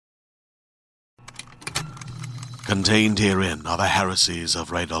Contained herein are the heresies of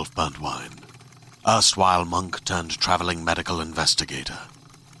Radolf Burntwine, erstwhile monk turned traveling medical investigator.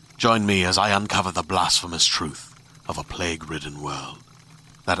 Join me as I uncover the blasphemous truth of a plague-ridden world,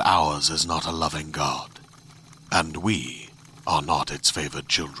 that ours is not a loving God, and we are not its favored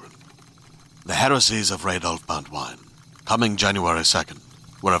children. The heresies of Radolf Burntwine, coming January 2nd,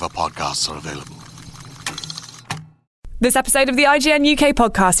 wherever podcasts are available. This episode of the IGN UK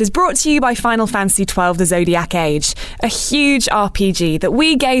podcast is brought to you by Final Fantasy XII The Zodiac Age, a huge RPG that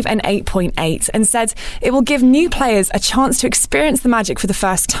we gave an 8.8 and said it will give new players a chance to experience the magic for the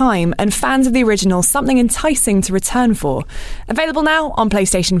first time and fans of the original something enticing to return for. Available now on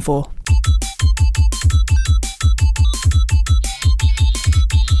PlayStation 4.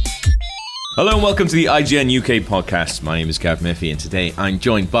 Hello and welcome to the IGN UK podcast. My name is Gav Murphy and today I'm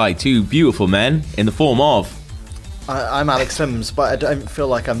joined by two beautiful men in the form of... I'm Alex Sims, but I don't feel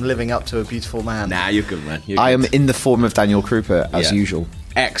like I'm living up to a beautiful man. Nah, you're good, man. I am in the form of Daniel Krupa, as usual.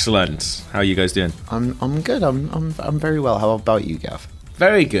 Excellent. How are you guys doing? I'm good. I'm very well. How about you, Gav?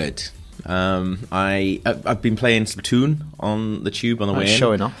 Very good. I've been playing Splatoon on the tube on the way in.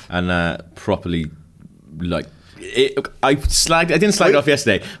 Showing off. And properly, like... I didn't slag it off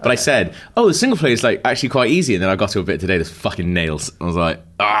yesterday, but I said, the single player is like actually quite easy, and then I got to a bit today that's fucking nails. I was like,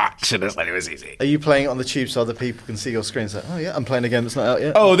 should have said it was easy. Are you playing it on the tube so other people can see your screen? It's like, oh yeah, I'm playing a game that's not out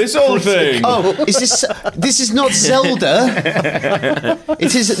yet. Oh, this old thing. This is not Zelda.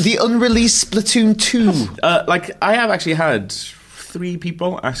 It is the unreleased Splatoon 2. I have actually had 3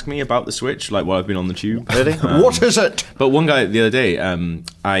 people ask me about the Switch, like while I've been on the tube. Really? What is it? But one guy the other day,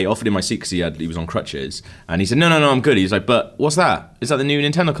 I offered him my seat because he was on crutches, and he said, no, I'm good. He's like, but what's that? Is that the new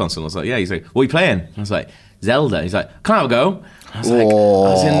Nintendo console? I was like, yeah. He's like, what are you playing? I was like, Zelda. He's like, can I have a go? I was like, I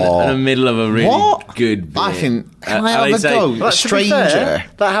was in the middle of a really good bit. I think, can I have a go? Well, stranger. Fair,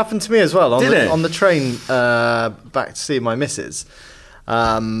 that happened to me as well. Did it? On the train back to see my missus.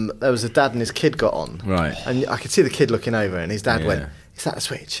 There was a dad and his kid got on. Right. And I could see the kid looking over, and his dad went, is that a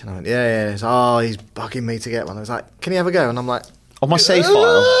Switch? And I went, yeah. He's he's bugging me to get one. I was like, can you have a go? And I'm like... On my save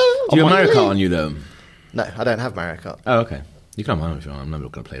file. Do you have Mario Kart on you, though? No, I don't have Mario Kart. Oh, okay. You can have mine if you want. I'm never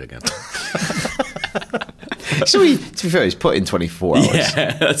going to play it again. So to be fair, he's put in 24 hours.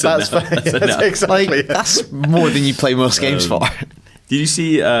 Yeah, that's exactly. Like, that's more than you play most games for. Did you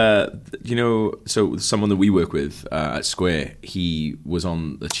see, so someone that we work with at Square, he was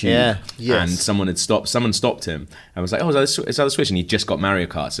on the tube and someone stopped him and was like, is that the Switch? And he just got Mario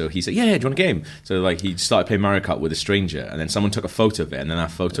Kart. So he said, yeah, do you want a game? So like he started playing Mario Kart with a stranger, and then someone took a photo of it, and then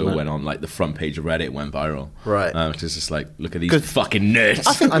that photo went on like the front page of Reddit, went viral. Right. Which is just like, look at these fucking nerds.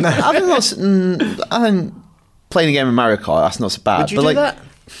 I think playing a game of Mario Kart, that's not so bad. Would you do that?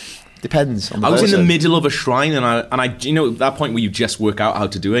 Depends on the I was person. in the middle of a shrine, and I that point where you just work out how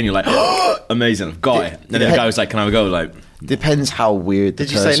to do it, and you're like, amazing, I've got it. And then the guy was like, can I have a go? Like, depends how weird the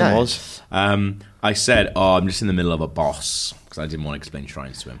person was. I said, I'm just in the middle of a boss, because I didn't want to explain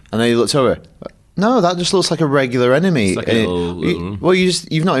shrines to him. And then he looked over. No, that just looks like a regular enemy. It's like a little... Well,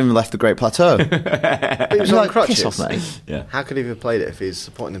 you've not even left the Great Plateau. But he was on crutches. Piss off, mate. Yeah. How could he have played it if he's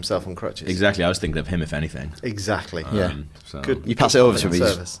supporting himself on crutches? Exactly, I was thinking of him, if anything. Exactly. So. Good. You pass it over to him, he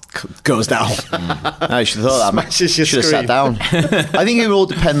goes down. No, you should have thought that. Should have sat down. I think it will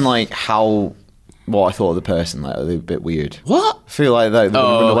depend, like, what I thought of the person. Like, they're a bit weird. What? I feel like they're going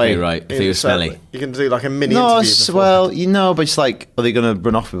to run away. Right. If he was smelly. You can do like a mini interview. But it's like, are they going to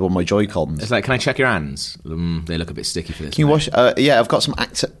run off with all my Joy-Cons? It's like, can I check your hands? They look a bit sticky for this. Can you wash? I've got some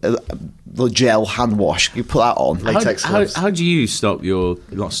the gel hand wash. You put that on. Latex gloves. How do you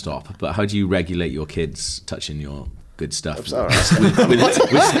how do you regulate your kids touching your good stuff? How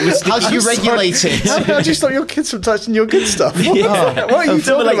do you regulate it? How do you stop your kids from touching your good stuff? What are you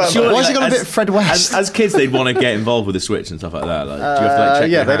talking about? Why has it got a bit Fred West? As kids, they'd want to get involved with the Switch and stuff like that. Like, do you have to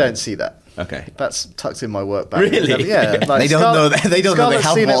check your they hand? don't see that. Okay, that's tucked in my work bag. Really? Yeah, like they don't know. They don't know they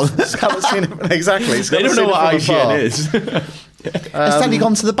have one. Scarlett's seen it exactly. They don't know what IGN is. Has Danny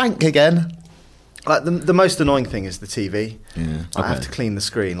gone to the bank again? Like the most annoying thing is the TV. Yeah. I have to clean the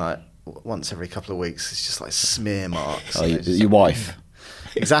screen like once every couple of weeks. It's just like smear marks. Oh, your wife.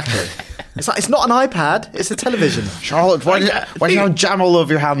 Exactly. It's not an iPad. It's a television. Charlotte, why do you have jam all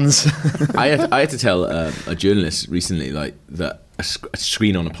over your hands? I had to tell a journalist recently, like that. a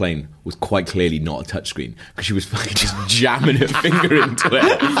screen on a plane was quite clearly not a touchscreen because she was fucking just jamming her finger into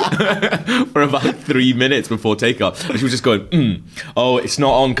it for about 3 minutes before takeoff. And she was just going, oh, it's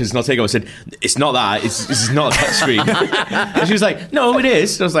not on because it's not takeoff. I said, it's not that. It's not a touchscreen. And she was like, no, it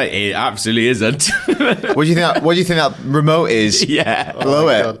is. And I was like, it absolutely isn't. What do you think that remote is? Yeah. Below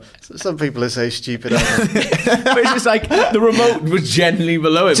it. God. Some people are so stupid, aren't they? But it's just like the remote was generally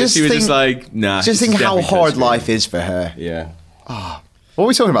below it, but she was just like, nah. Just think how hard life is for her. Yeah. What are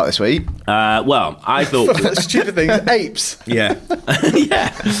we talking about this week? Well, I thought stupid things. Apes. Yeah,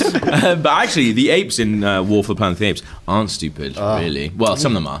 yeah. But actually, the apes in War for the Planet of the Apes aren't stupid, really. Well,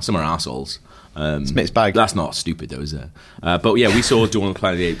 some of them are. Some are assholes. It's a mixed bag. That's not stupid, though, is it? But yeah, we saw Dawn of the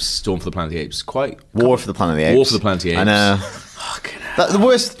Planet of the Apes, Storm for the Planet of the Apes. War for the Planet of the Apes. War for the Planet of the Apes. I know. The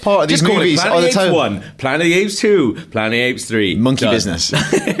worst part of these movies Planet are the Apes time. 1, Planet of the Apes 2, Planet of the Apes 3. Monkey Done. business.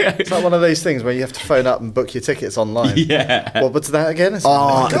 It's like one of those things where you have to phone up and book your tickets online. Yeah. What's that again? It's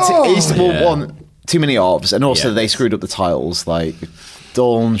too many ofs, and also they screwed up the titles. Like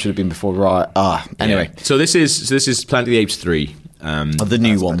Dawn should have been before. Right. Anyway. Yeah. So this is Planet of the Apes 3. Of the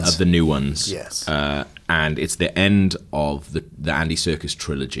new ones. Of the new ones. Yes. And it's the end of the Andy Serkis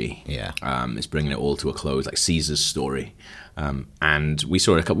trilogy. Yeah. It's bringing it all to a close, like Caesar's story. And we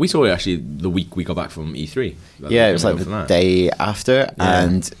saw it actually the week we got back from E3. Yeah, it was like the day after. Yeah.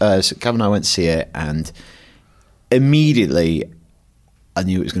 And so Gavin and I went to see it, and immediately I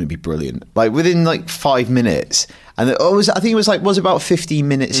knew it was going to be brilliant. Like within like 5 minutes, and I think it was about 15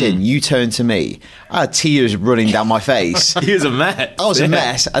 minutes in. You turned to me. I had tears running down my face. He was a mess. I was a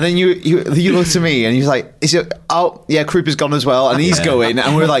mess, and then you looked at me, and he was like, "Is it? Oh, yeah, Krupa's gone as well, and he's going."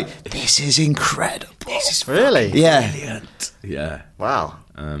 And we're like, "This is incredible. This is really, brilliant." Yeah. Wow.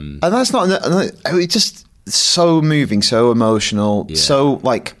 And that's not. It's just so moving, so emotional, so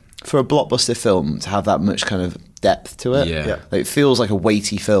like for a blockbuster film to have that much kind of depth to it. Yeah. Like, it feels like a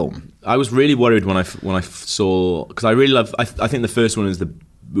weighty film. I was really worried when I saw, because I really love. I think the first one was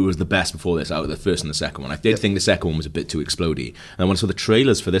the best before this. Out of the first and the second one, I did think the second one was a bit too explodey. And when I saw the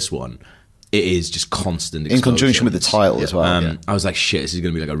trailers for this one, it is just constant explosions. In conjunction with the title as well. I was like, shit, this is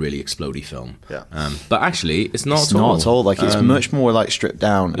going to be like a really explodey film. Yeah. But actually, it's not It's at all. not at all. Like, it's much more like stripped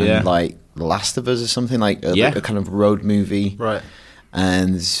down and Yeah. like Last of Us or something, like a kind of road movie. Right.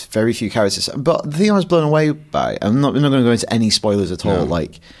 And there's very few characters. But the thing I was blown away by, I'm not going to go into any spoilers at all.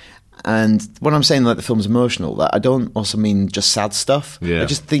 Like, and when I'm saying like the film's emotional, that I don't also mean just sad stuff. Yeah. I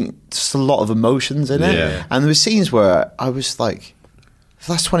just think just a lot of emotions in it. Yeah. And there were scenes where I was like,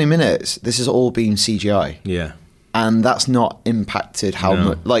 the last 20 minutes, this has all been CGI. Yeah. And that's not impacted how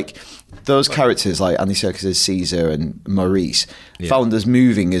much. Like, those characters like Andy Serkis' Caesar and Maurice found as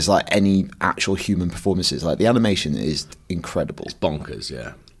moving as like any actual human performances. Like, the animation is incredible. It's bonkers,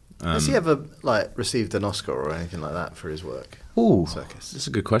 yeah. Has he ever like received an Oscar or anything like that for his work? Ooh. Serkis. That's a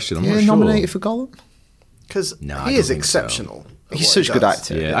good question. I'm Yeah, not sure. nominated for Gollum? Because No, I he don't is think exceptional. at He's what such he a good does.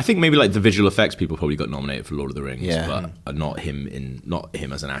 actor. Yeah, I think maybe like the visual effects people probably got nominated for Lord of the Rings, Yeah. but not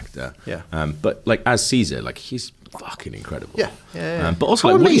him as an actor. Yeah. But like as Caesar, like he's fucking incredible. Yeah. But also,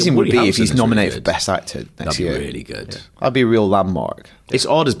 How like, amazing would Woody it be if Harrelson he's is nominated really for good. Best Actor next That'd be year? really good. That'd be a real landmark. It's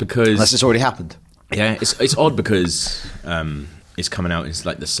odd, is because Unless it's already happened. yeah, it's odd because it's coming out. It's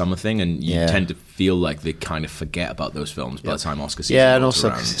like the summer thing, and you tend to feel like they kind of forget about those films by the time Oscar season. Yeah, and rolls also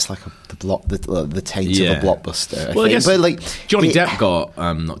around. because it's like the taint Yeah. of a blockbuster. Well, I guess but like Johnny Depp got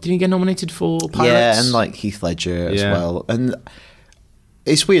didn't he get nominated for Pirates? yeah, and like Heath Ledger as well. And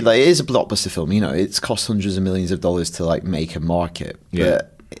it's weird. Like, it is a blockbuster film. You know, it's cost hundreds of millions of dollars to like make and market.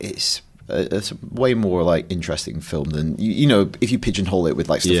 But it's a way more like interesting film than you know if you pigeonhole it with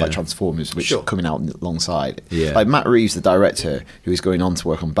like stuff like Transformers, which are coming out alongside. Yeah. Like Matt Reeves, the director, who is going on to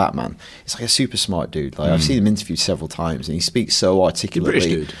work on Batman, it's like a super smart dude. Like I've seen him interviewed several times, and he speaks so articulately.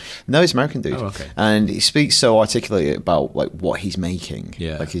 British dude? No, he's American dude. Oh, okay. And he speaks so articulately about like what he's making.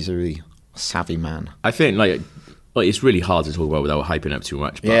 Yeah. Like, he's a really savvy man. I think like it's really hard to talk about without hyping up too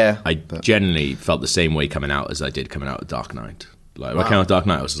much. But Yeah, I generally felt the same way coming out as I did coming out of Dark Knight. Like when I came out with Dark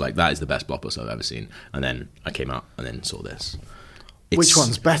Knight, I was like, that is the best blockbuster I've ever seen. And then I came out and then saw this. Which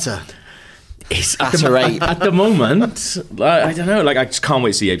one's better? It's At a rate. at the moment, like, I don't know. Like I just can't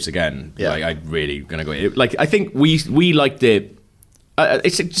wait to see Apes again. Yeah. Like I'm really gonna go. Like I think we liked it.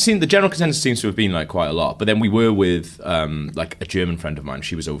 It seemed the general consensus seems to have been like quite a lot. But then we were with like a German friend of mine.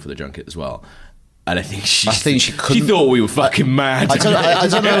 She was over for the junket as well. And I think she couldn't- thought we were fucking mad. I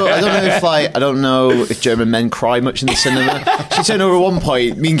don't know if German men cry much in the cinema. She turned over at one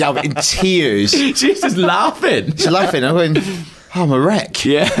point, me and Gavin in tears. She's just laughing. She's laughing. I'm going, oh, I'm a wreck.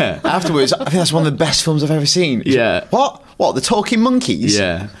 Yeah. Afterwards, I think that's one of the best films I've ever seen. Yeah. What? The talking monkeys?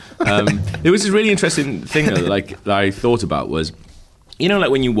 Yeah. There was this really interesting thing that I thought about was You know,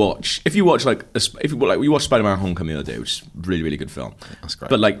 like when you watch, if you watch we watched Spider-Man: Homecoming the other day, which is a really, really good film. That's great.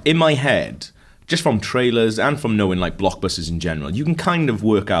 But like in my head, just from trailers and from knowing like blockbusters in general, you can kind of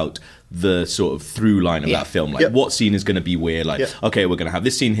work out the sort of through line of that film. Like what scene is going to be where, like, okay, we're going to have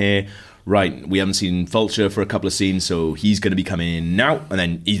this scene here. Right, we haven't seen Vulture for a couple of scenes, so he's going to be coming in now, and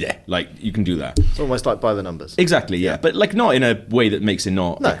then he's there. Like, you can do that. It's almost like by the numbers. Exactly, yeah. But like not in a way that makes it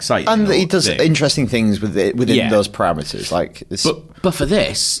not exciting. And he does interesting things within those parameters. Like, but for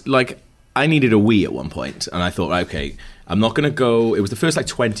this, like, I needed a wee at one point, and I thought, okay, I'm not going to go. It was the first like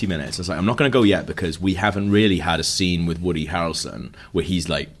 20 minutes. I was like, I'm not going to go yet because we haven't really had a scene with Woody Harrelson where he's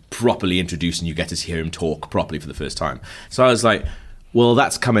like properly introduced and you get to hear him talk properly for the first time. So I was like, well,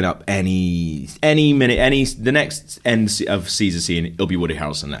 that's coming up any minute. The next end of Caesar scene, it'll be Woody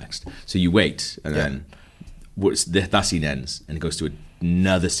Harrelson next. So you wait, and then that scene ends, and it goes to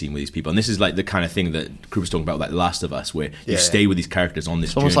another scene with these people. And this is like the kind of thing that Crew was talking about, like Last of Us, where you stay with these characters on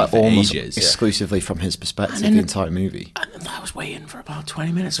this journey for ages. Exclusively from his perspective, the entire movie. And I was waiting for about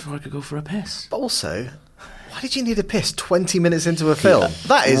 20 minutes before I could go for a piss. But also, why did you need a piss 20 minutes into a film?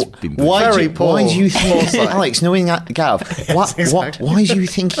 That is why very poor. Why do you think, Alex, knowing Gav, why do you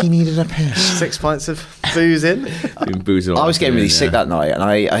think he needed a piss? 6 pints of booze in? I was getting really sick that night, and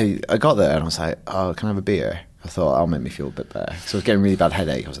I got there, and I was like, oh, can I have a beer? I thought, that'll make me feel a bit better. So I was getting a really bad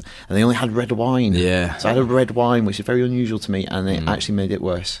headache. And they only had red wine. Yeah. So I had a red wine, which is very unusual to me, and it actually made it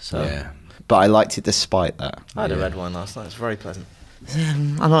worse. So. But I liked it despite that. I had a red wine last night. It's very pleasant.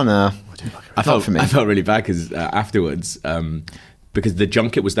 I don't know. I felt really bad because afterwards, because the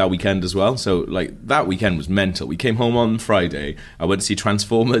junket was that weekend as well. So like that weekend was mental. We came home on Friday. I went to see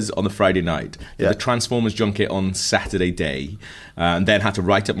Transformers on the Friday night. The Transformers junket on Saturday day, and then had to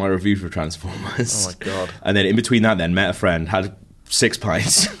write up my review for Transformers. Oh my god! And then in between that, then met a friend, had 6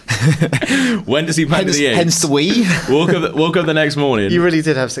 pints, went to see Planet of the Apes. Hence the wee. Woke up the next morning. You really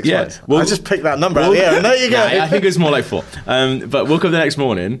did have 6 pints. Well, I just picked that number out of the air, and there you go. I think it was more like 4. But woke up the next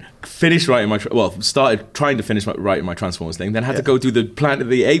morning, finished writing started trying to finish writing my Transformers thing, then had to go do the Planet of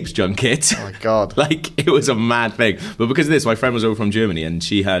the Apes junket. Oh my god! Like it was a mad thing. But because of this, my friend was over from Germany, and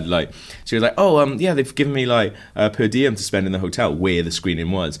she was like, they've given me like per diem to spend in the hotel where the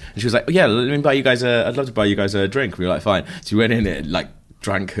screening was, and she was like, let me buy you guys I'd love to buy you guys a drink. We were like, fine. So we went in and like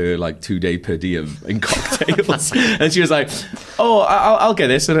drank her like 2-day per diem in cocktails. And she was like, I'll get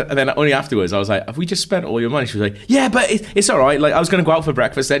this. And then only afterwards I was like, have we just spent all your money? She was like, yeah, but it's all right. Like I was going to go out for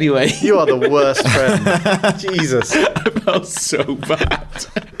breakfast anyway. You are the worst friend. Jesus. I felt so bad.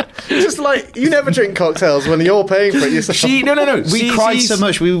 Just like, you never drink cocktails when you're paying for it yourself. No. We cried so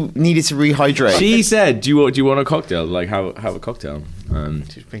much we needed to rehydrate. She said, do you want a cocktail? Like have a cocktail.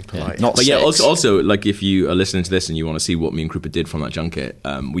 She's being polite. Also, like if you are listening to this and you want to see what me and Krupa did from that junket,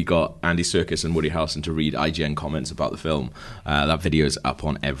 we got Andy Serkis and Woody Harrelson to read IGN comments about the film. That video is up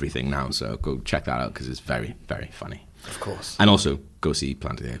on everything now, so go check that out because it's very, very funny. Of course. And also go see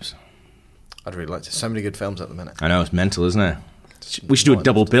Planet of the Apes. I'd really like to. So many good films at the minute. I know, it's mental, isn't it? We should do a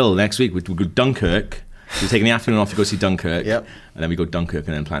double bill next week. We go Dunkirk. We're taking the afternoon off to go see Dunkirk. Yep. And then we go Dunkirk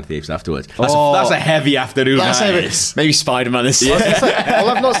and then Planet of the Apes afterwards. That's a heavy afternoon. Maybe Spider-Man is. Well,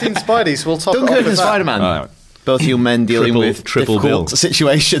 I've not seen Spidey, so we'll top Dunkirk it off with and Spider-Man. Right. Both you men dealing with triple difficult bill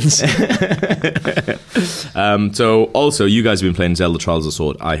situations. So also, you guys have been playing Zelda Trials of the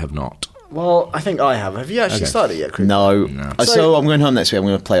Sword. I have not. Well, I think I have. Have you actually started it yet, Chris? No. So I'm going home next week. I'm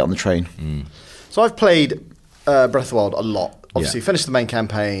going to play it on the train. So I've played Breath of the Wild a lot. Obviously, finished the main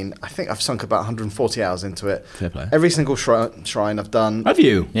campaign. I think I've sunk about 140 hours into it. Fair play. Every single shrine I've done. Have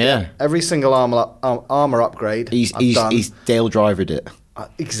you? Yeah. Every single armor upgrade He's Dale Drivered it.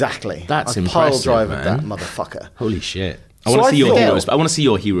 Exactly. That's I've impressive, pile drivered man. that motherfucker. Holy shit! I So want to I see your thought- heroes. I want to see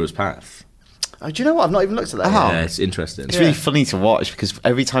your hero's path. Do you know what? I've not even looked at that. Oh. yet. Yeah, it's interesting. It's really funny to watch because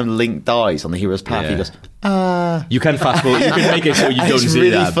every time Link dies on the hero's path, he goes, You can fast forward. You can make it so you don't It's see really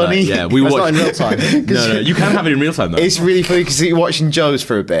that. but funny. yeah, we It's watch not in real time. No, you can have it in real time though. It's really funny because you're watching Joe's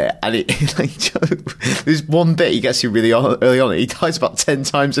for a bit, and like Joe, there's one bit he gets you really early on. He dies about 10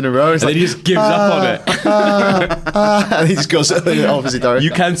 times in a row, and then he just gives up on it. and he just goes in the opposite direction.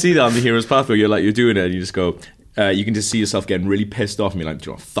 You can see that on the hero's path where you're doing it, and you just go. You can just see yourself getting really pissed off and be like, do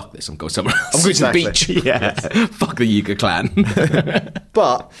you know what, fuck this, I'm going somewhere else. I'm going to the Exactly. beach. Yeah, fuck the Yiga clan.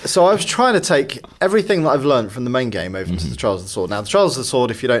 But, so I was trying to take everything that I've learned from the main game over to the Trials of the Sword. Now, the Trials of the Sword,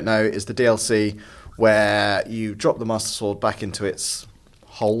 if you don't know, is the DLC where you drop the Master Sword back into its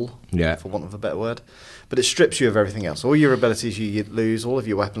hole, for want of a better word. But it strips you of everything else. All your abilities you lose, all of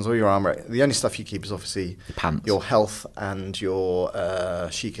your weapons, all your armor. The only stuff you keep is obviously your health and your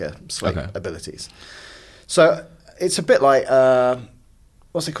Sheikah Slate abilities. So it's a bit like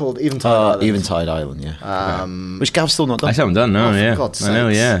what's it called? Eventide Island. Eventide Island, yeah. Which Gav's still not done. I haven't done, no, for God's sakes. I know,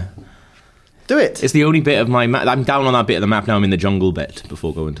 yeah. Do it. It's the only bit of my map. I'm down on that bit of the map now. I'm in the jungle bit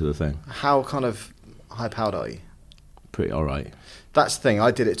before going to the thing. How kind of high-powered are you? Pretty all right. That's the thing.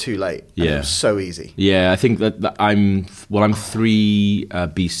 I did it too late. And Yeah. it was so easy. Yeah, I think that I'm 3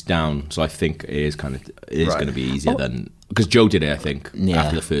 beasts down, so I think it is going to be easier than because Joe did it. I think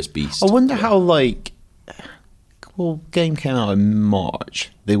after the first beast. I wonder how game came out in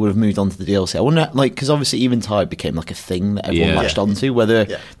March. They would have moved on to the DLC. I wonder, because obviously Eventide became a thing that everyone latched onto. Whether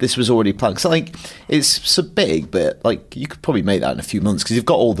this was already planned. So it's so big, but you could probably make that in a few months because you've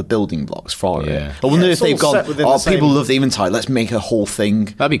got all the building blocks for it. I wonder if they've gone. People love the Eventide. Let's make a whole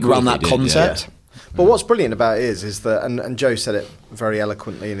thing around that concept. But what's brilliant about it is that, and Joe said it very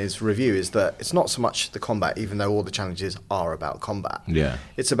eloquently in his review, is that it's not so much the combat, even though all the challenges are about combat. Yeah.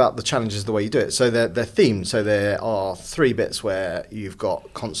 It's about the challenges, the way you do it. So they're themed. So there are 3 bits where you've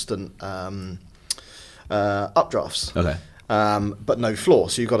got constant updrafts. Okay. But no floor.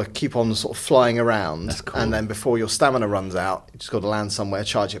 So you've got to keep on sort of flying around. That's cool. And then before your stamina runs out, you just got to land somewhere,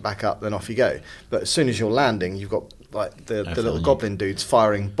 charge it back up, then off you go. But as soon as you're landing, you've got the little goblin dudes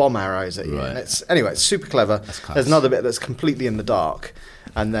firing bomb arrows at you. Right. And it's super clever. There's another bit that's completely in the dark,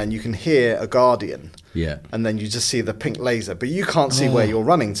 and then you can hear a guardian. Yeah. And then you just see the pink laser, but you can't see where you're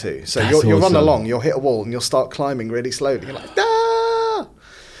running to. So That's you'll run awesome. along, you'll hit a wall, and you'll start climbing really slowly. You're like, ah!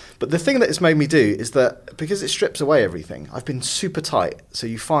 But the thing that it's made me do is that because it strips away everything, I've been super tight. So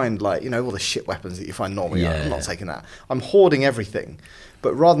you find all the shit weapons that you find normally. Yeah. I'm not taking that. I'm hoarding everything.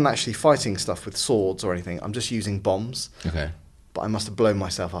 But rather than actually fighting stuff with swords or anything, I'm just using bombs. Okay. But I must have blown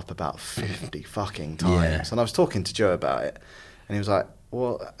myself up about 50 fucking times. And I was talking to Joe about it, and he was like,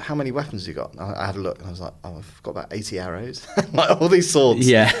 well, how many weapons have you got? And I had a look, and I was like, I've got about 80 arrows. All these swords.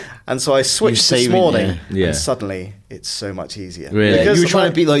 Yeah. And so I switched this morning, and suddenly it's so much easier. Really? Because you were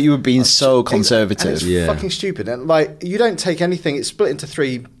trying to be you were being so conservative. And it's fucking stupid. And you don't take anything, it's split into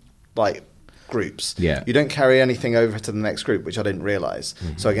 3, groups. Yeah. You don't carry anything over to the next group, which I didn't realise.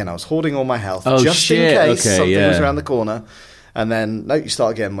 Mm-hmm. So again, I was hoarding all my health in case something was around the corner. And then, you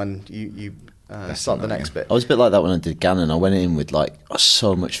start again when you start the next bit. I was a bit like that when I did Ganon. I went in with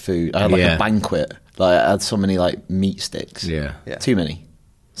so much food. I had a banquet. I had so many meat sticks. Yeah. Too many.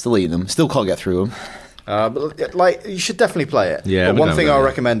 Still eating them. Still can't get through them. But you should definitely play it. Yeah. But one thing I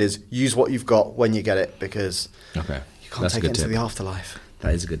recommend is use what you've got when you get it, because you can't take it into the afterlife.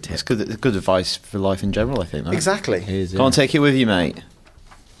 That is a good tip. It's good advice for life in general, I think. That. Exactly. It is, Can't take it with you, mate.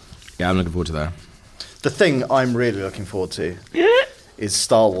 Yeah, I'm looking forward to that. The thing I'm really looking forward to is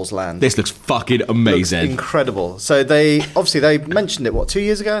Star Wars Land. This looks fucking amazing. Looks incredible. So they mentioned it 2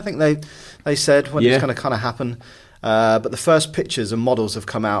 years ago, I think they said when it was going to kind of happen. But the first pictures and models have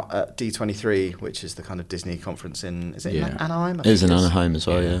come out at D23, which is the kind of Disney conference in Anaheim? It is in Anaheim as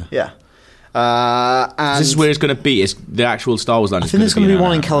well, yeah. Yeah. And this is where it's going to be. It's the actual Star Wars Land. I think there's going to be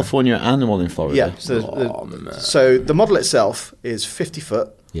one in California and one in Florida. Yeah. So the model itself is 50 foot.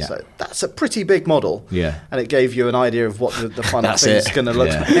 Yeah. So that's a pretty big model. Yeah. And it gave you an idea of what the final thing is going to look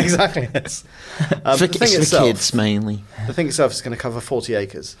like. Exactly. Yes. For kids mainly. The thing itself is going to cover 40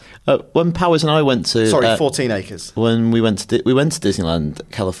 acres. When Powers and I went to 14 acres. When we went to Disneyland,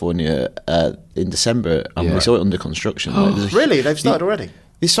 California in December, and we saw it under construction. Really? They've started already?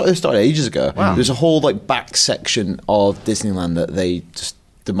 They started ages ago. Wow. There's a whole back section of Disneyland that they just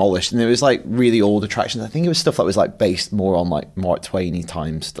demolished, and it was really old attractions. I think it was stuff that was based more on Mark Twain-y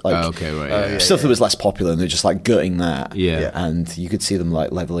times. Stuff that was less popular, and they're just gutting that. Yeah. And you could see them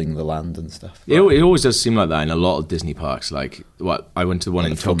leveling the land and stuff. It always does seem like that in a lot of Disney parks. I went to the one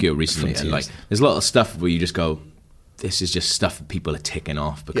in Tokyo recently, and there's a lot of stuff where you just go, this is just stuff that people are ticking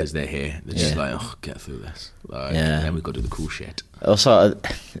off because they're here. They're just get through this. And then we've got to do the cool shit. Also,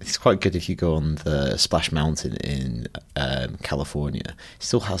 it's quite good if you go on the Splash Mountain in California. It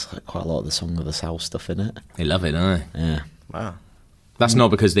still has quite a lot of the Song of the South stuff in it. They love it, don't they? Yeah. Wow. That's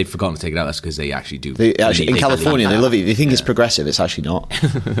not because they've forgotten to take it out. That's because they actually do. In California, they love it. They think it's progressive. It's actually not.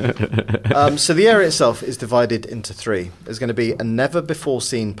 So the area itself is divided into 3. There's going to be a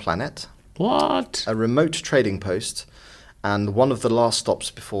never-before-seen planet. What? A remote trading post, and one of the last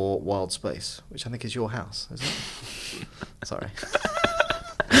stops before Wild Space, which I think is your house, isn't it? Sorry.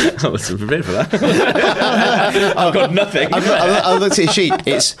 I wasn't prepared for that. I've got nothing. I looked at your sheet.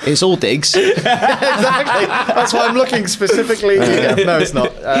 It's all digs. Exactly. That's why I'm looking specifically. No, it's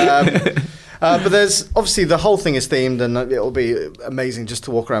not. But there's obviously the whole thing is themed, and it'll be amazing just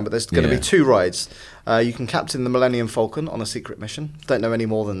to walk around. But there's going to be 2 rides. You can captain the Millennium Falcon on a secret mission. Don't know any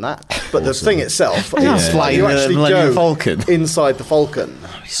more than that. But the thing itself is flying you the actually Millennium go Falcon inside the Falcon.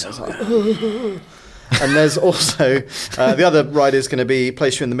 And there's also the other ride is going to be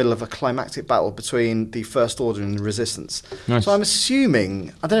place you in the middle of a climactic battle between the First Order and the Resistance. Nice. So I'm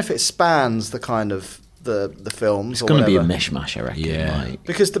assuming, I don't know if it spans the kind of the films. It's going to be a mishmash, I reckon. Yeah. Like,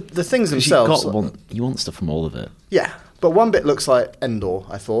 because the things themselves. You want stuff from all of it. Yeah. But one bit looks like Endor,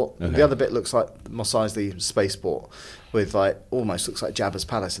 I thought. Okay. The other bit looks like Mos Eisley Spaceport, with like almost looks like Jabba's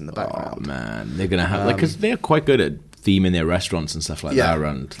palace in the background. Oh man, they're gonna have because they're quite good at theming their restaurants and stuff like that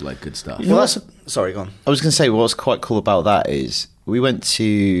around like good stuff. Well, sorry, go on. I was going to say what's quite cool about that is we went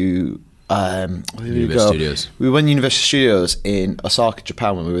to Universal Studios. We went to Universal Studios in Osaka,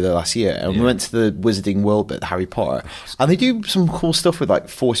 Japan when we were there last year, and we went to the Wizarding World bit, the Harry Potter, and they do some cool stuff with like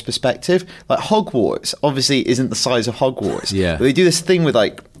force perspective. Like Hogwarts obviously isn't the size of Hogwarts, but they do this thing with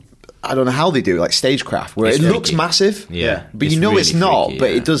like, I don't know how they do it, like stagecraft, where it looks massive, but it's really not, freaky,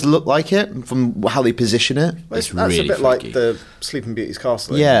 but it does look like it from how they position it. Well, It's that's really a bit freaky. like the Sleeping Beauty's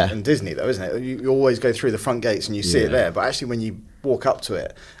castle in Disney, though, isn't it? You always go through the front gates and you see it there, but actually when you walk up to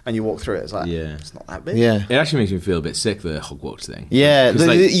it and you walk through it, it's like, it's not that big. Yeah. It actually makes me feel a bit sick, the Hogwarts thing. Yeah, 'Cause,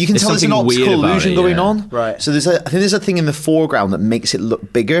 like, you can tell there's an something weird optical about illusion it, going yeah. on. Right. So I think there's a thing in the foreground that makes it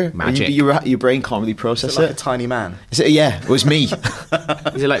look bigger. Magic. Your brain can't really process Is it like it. a tiny man? Yeah, it was me.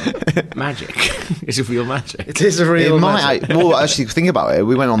 Is it like magic? Is it real magic? It is a real Well, actually, think about it.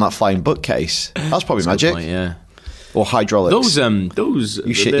 We went on that flying bookcase. That's probably magic. Point, yeah. Or hydraulics. Those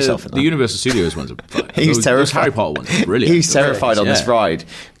You shit yourself in the that. Universal Studios ones are He was those terrified. Harry Potter ones are brilliant. He was terrified on this Yeah. ride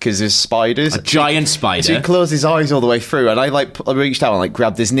because there's spiders. A giant spider. So he closed his eyes all the way through, and I reached out and like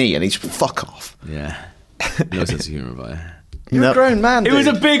grabbed his knee, and he's fuck off. Yeah. No sense of humour about it. You're a grown man, It was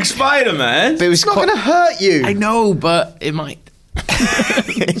a dude. big spider, man. But it was It's not going to hurt you. I know, but it might.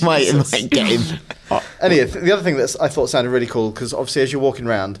 it might get him. Anyway, the other thing that I thought sounded really cool, because obviously as you're walking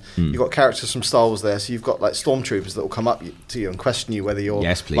around, you've got characters from Star Wars there, so you've got like stormtroopers that will come up to you and question you whether you're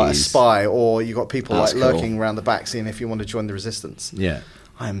Yes, like a please. spy, or you've got people That's like cool. lurking around the back seeing if you want to join the Resistance. Yeah.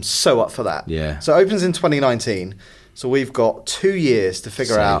 I am so up for that. Yeah. So it opens in 2019, so we've got 2 years to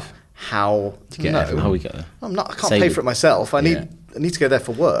figure Save. out how to get everyone. How we get there? I can't Save pay it. for it myself. I need to go there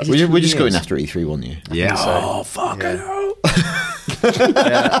for work. We're just going after E3 one year. Yeah. so. Oh, fuck. I know.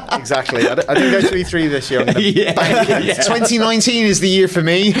 Yeah, exactly. I didn't go to E3 this year. I'm gonna bank it. 2019 is the year for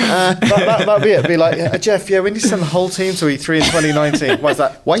me. That'll be it. It'll be like, Jeff, we need to send the whole team to E3 in 2019. Why is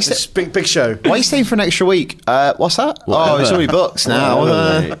that? Why is This big show? Why are you staying for an extra week? What's that? Oh, it's already booked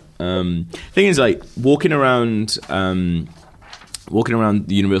now. Thing is, like walking around the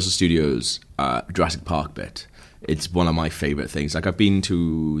Universal Studios Jurassic Park bit. It's one of my favorite things. Like I've been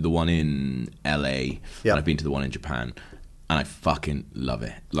to the one in LA, and I've been to the one in Japan, and I fucking love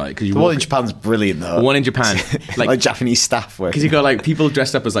it. Like, cause you The one in Japan's brilliant, though. The one in Japan, like Japanese staff work. because you got like people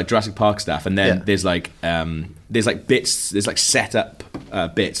dressed up as like Jurassic Park staff, and then Yeah. there's like bits, there's like set up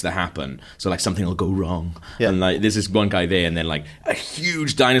bits that happen. So like something will go wrong, and like there's this one guy there, and then like a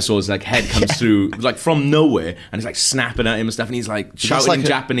huge dinosaur's like head comes through like from nowhere, and it's like snapping at him and stuff, and he's like shouting like in a-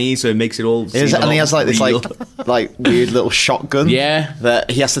 Japanese, so it makes it all. And he has like this real. like weird little shotgun. Yeah.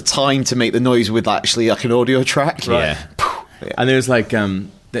 That he has the time to make the noise with actually like an audio track. Yeah. And there's like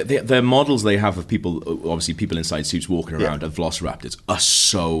the models they have of people, obviously people inside suits walking around, and velociraptors are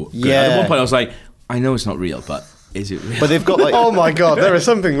so good. Yeah. At one point I was like, I know it's not real, but is it real? But they've got like Oh my god, there is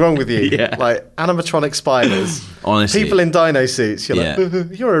something wrong with you. Yeah. Like animatronic spiders, Honestly. people in dino suits. You're like,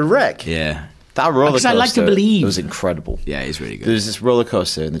 you're a wreck. yeah. that roller Because coaster. I like to believe. It was incredible. Yeah, it's really good. There's this roller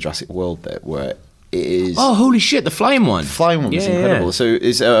coaster in the Jurassic World bit where it is. Oh, holy shit, the flying one. Flying one was Yeah, incredible. yeah. So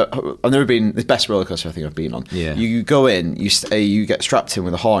it's I've never been the best roller coaster I think I've been on. Yeah. You go in, you get strapped in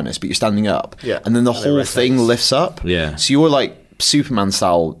with a harness, but you're standing up. Yeah. And then the And it whole rotates. thing lifts up. Yeah. So you're like Superman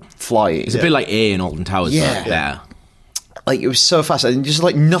style flying. It's a bit like A in Alton Towers. Yeah. But there. Like it was so fast and just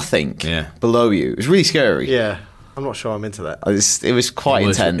like nothing below you. It was really scary. Yeah, I'm not sure I'm into that. It was quite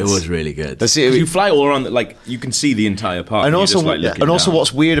intense. It was really good. That's 'Cause it. you fly all around, like you can see the entire park. And you're also, just, like, looking down.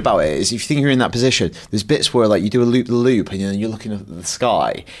 what's weird about it is if you think you're in that position, there's bits where like you do a loop the loop and then you're looking at the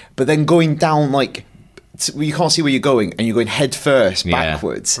sky, but then going down like you can't see where you're going and you're going head first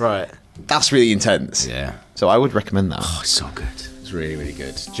backwards. Right. That's really intense. Yeah. So I would recommend that. Oh, it's so good. It's really, really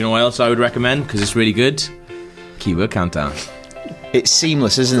good. Do you know what else I would recommend? Because it's really good. Keyword Countdown. It's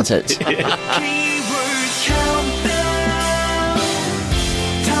seamless, isn't it? Keyword countdown.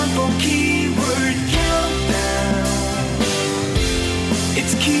 Time for keyword countdown.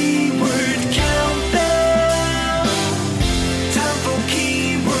 It's keyword countdown. Time for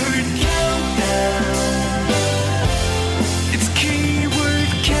keyword countdown. It's keyword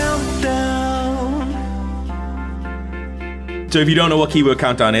countdown. So if you don't know what Keyword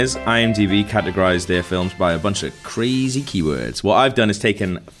Countdown is, IMDb categorized their films by a bunch of crazy keywords. What I've done is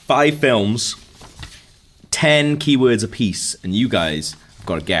taken 5 films 10 keywords apiece, and you guys have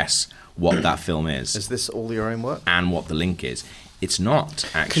got to guess what that film is. Is this all your own work? And what the link is. It's not,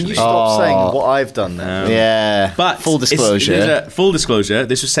 actually. Can you stop saying what I've done then? Yeah. But full disclosure. Full disclosure,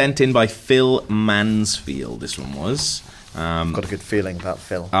 this was sent in by Phil Mansfield, this one was. I've got a good feeling about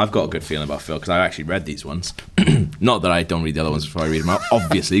Phil. I've got a good feeling about Phil, because I actually read these ones. Not that I don't read the other ones before I read them out,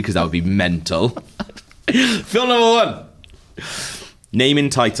 obviously, because that would be mental. Film number 1. Name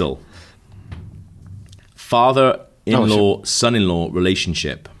and title. Father-in-law, son-in-law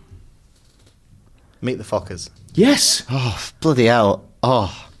relationship. Meet the Fockers. Yes. Oh, bloody hell.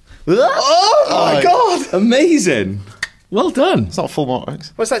 Oh. Oh my God. Amazing. Well done. It's not full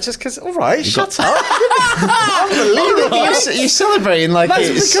marks. Was that just because? All right, shut up. You're celebrating like That's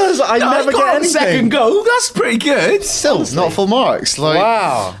it's... because I never get anything. Second go. That's pretty good. Still, not full marks. Like,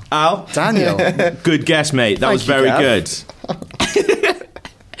 Wow. Al. Daniel. Good guess, mate. That was Thank you, very Gav. good.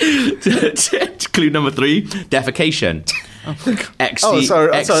 Clue number 3. Defecation.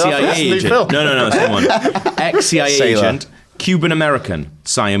 sorry, ex-CIA that's a new agent. film. No, someone. Ex-CIA Sailor. agent. Cuban-American.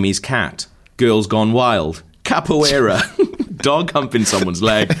 Siamese cat. Girls Gone Wild. Capoeira. Dog humping someone's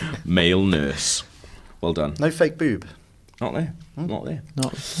leg. Male nurse. Well done. No fake boob. Not there. Not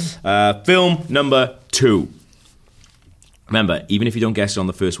there. Film number 2. Remember, even if you don't guess it on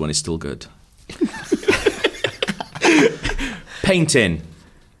the first one, it's still good. Painting.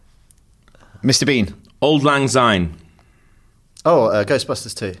 Mr. Bean. Old Lang Syne. Oh,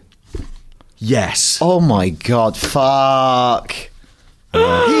 Ghostbusters 2. Yes. Oh my God, fuck.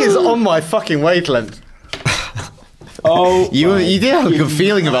 He is on my fucking wavelength. Oh, You did have a good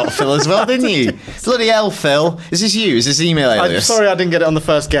feeling about Phil as well, didn't you? Bloody hell, Phil. Is this you? Is this email I'm alias? sorry I didn't get it on the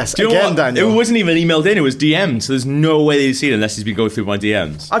first guess. Do you know Again, what? Daniel. It wasn't even emailed in, it was DM'd, so there's no way he'd seen it unless he's been going through my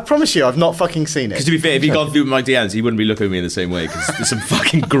DMs. I promise you, I've not fucking seen it. Because to be fair, if he'd gone through my DMs, he wouldn't be looking at me in the same way, because there's some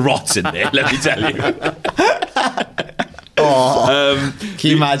fucking grot in there, let me tell you. Can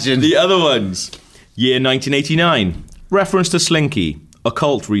you imagine? The other ones. Year 1989. Reference to Slinky.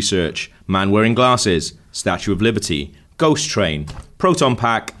 Occult research. Man wearing glasses. Statue of Liberty. Ghost Train. Proton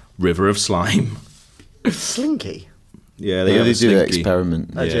Pack. River of Slime. Slinky. Yeah, They have really a do the Slinky.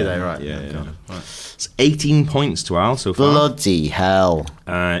 experiment. Oh, do they? Right. Yeah, Oh, yeah. God. Right. It's 18 points to Al so far. Bloody hell.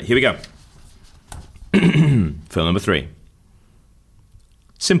 Here we go. Film number 3.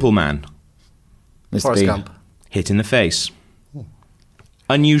 Simple Man. Mr. Forrest Bean. Gump. Hit in the face.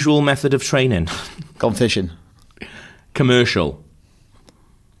 Unusual method of training. Gone fishing. Commercial.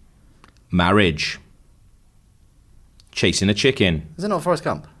 Marriage. Chasing a chicken. Is it not Forrest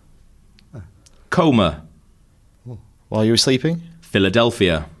Gump? Coma. While you were sleeping?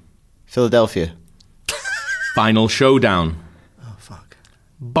 Philadelphia. Philadelphia. Final Showdown. Oh, fuck.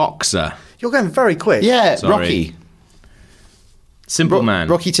 Boxer. You're going very quick. Yeah, Sorry. Rocky. Simple Man.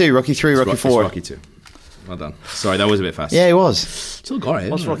 Rocky 2, Rocky 3, Rocky It's 4. Rocky 2. Well done. Sorry, that was a bit fast. Yeah, it was. Still got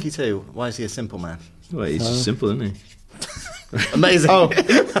it. What's isn't it? Rocky 2? Why is he a simple man? Well, he's just simple, isn't he? Amazing. Oh,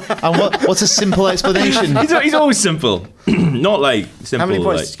 and what's a simple explanation? He's always simple. Not like simple. How many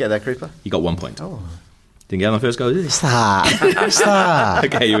points like, did you get there, Creeper? You got 1 point. Oh. Didn't get it on the first go, did you? What's that? What's that?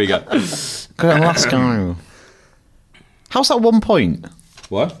 Okay, here we go. Got it last go. How's that 1 point?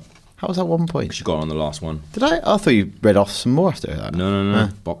 What? How was that 1 point? You got it on the last one. Did I? I thought you read off some more after that. No.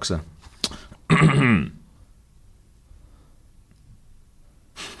 Boxer.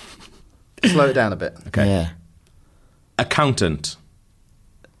 Slow it down a bit. Okay. Yeah. Accountant.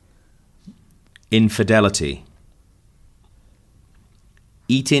 Infidelity.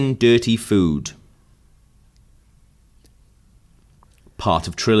 Eating dirty food. Part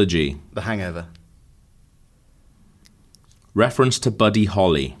of trilogy. The Hangover. Reference to Buddy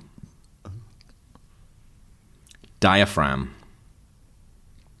Holly. Diaphragm.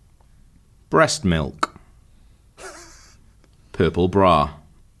 Breast milk. Purple bra.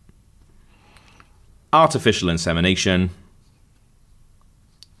 Artificial insemination.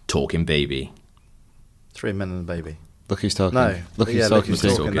 Talking baby. 3 Men and a Baby. Look who's talking. No. Look who's yeah, talking. Look who's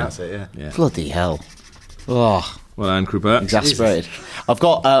too. talking. That's it, yeah. Yeah. Bloody hell. Oh, Well done, Krupa. exasperated. I've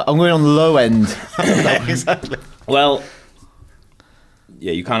got. I'm going on the low end. Exactly. Well,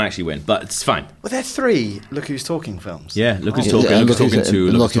 yeah, you can't actually win, but it's fine. Well, there are 3 Look Who's Talking films. Yeah, look who's Yeah, talking. and Look who's talking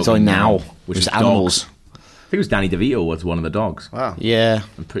to. look who's talking now, which is animals. dogs. I think it was Danny DeVito was one of the dogs. Wow. Yeah.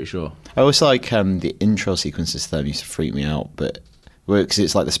 I'm pretty sure. I always like the intro sequences to them used to freak me out, but because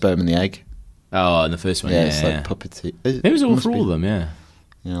it's like the sperm and the egg. Oh, and the first one, Yeah, yeah. it's like puppety. It was all for all of them, yeah.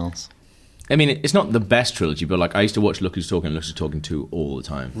 Yes. I mean, it's not the best trilogy, but like I used to watch Look Who's Talking and Look Who's Talking 2 all the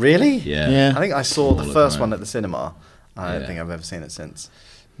time. Really? Yeah. Yeah. I think I saw All the the first time. one at the cinema. I don't Yeah. think I've ever seen it since.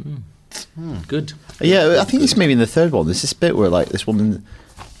 Good. Yeah, I think it's maybe in the third one. There's this bit where like this woman,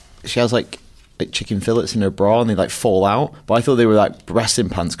 she has like like chicken fillets in her bra and they like fall out. But I thought they were like wrestling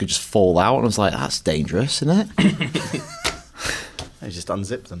pants could just fall out, and I was like, that's dangerous, isn't it? You just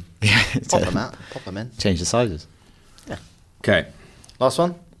unzip them. Yeah, Pop them out. Pop them in. Change the sizes. Yeah. Okay. Last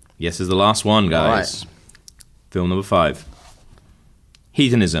one? Yes, is the last one, guys. All right. Film number 5.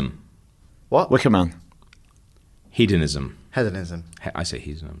 Hedonism. What? Wicker Man. Hedonism. Hedonism. I say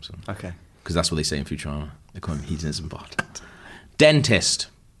hedonism. So. Okay. Because that's what they say in Futurama. They call him hedonism bot. Dentist.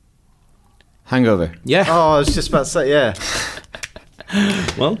 Hangover. Yeah. Oh, I was just about to say, yeah.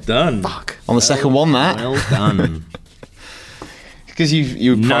 Well done. Fuck. On the second one, that. Well done. Because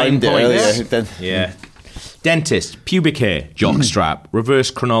you 9 primed it points. earlier. Then. Yeah. Dentist, pubic hair, jockstrap,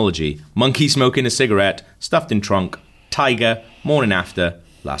 reverse chronology, monkey smoking a cigarette, stuffed in trunk, tiger, morning after,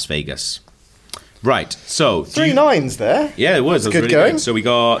 Las Vegas. Right, so... 3 9s there. Yeah, it was. That's That was good really going. good. So we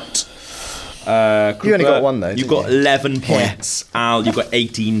got... You only got one, though, You didn't got you? 11 points. Al, you got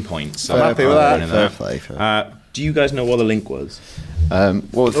 18 points. So I'm happy with that. Fair play. Fair play. do you guys know what the link was?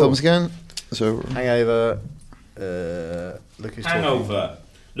 What were the films again? So Hangover. Look who's talking. Hangover.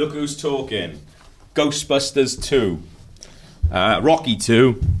 Look Who's Talking. Ghostbusters 2. Rocky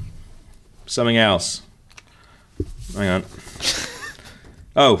 2. Something else. Hang on.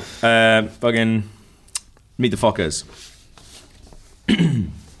 Oh, fucking Meet the Fockers.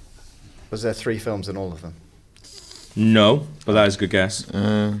 Was there 3 films in all of them? No, but that is a good guess.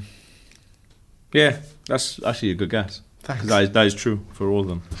 Yeah, that's actually a good guess. Thanks. That is true for all of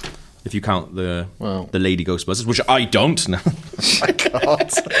them. If you count the Well. the Lady Ghostbusters, which I don't. No. My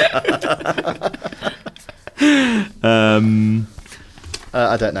God.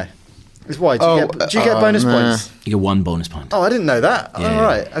 I don't know. Why? Do you get bonus points? You get 1 bonus point. Oh, I didn't know that. Yeah. All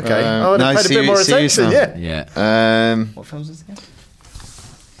right. Okay. I would have no, paid a bit more serious attention. now. Yeah. Yeah. What films is this again?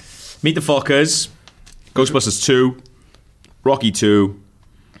 Meet the Fockers, Ghostbusters 2, Rocky 2,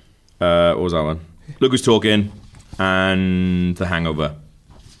 what was that one? Look Who's Talking, and The Hangover.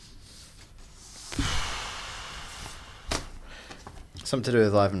 Something to do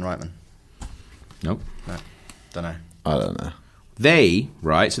with Ivan Reitman. Nope. No. Don't know. I don't know.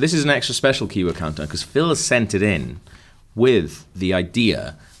 Right, so this is an extra special keyword countdown because Phil has sent it in with the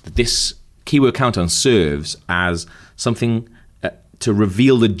idea that this keyword countdown serves as something to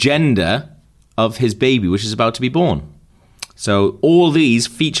reveal the gender of his baby, which is about to be born. So all these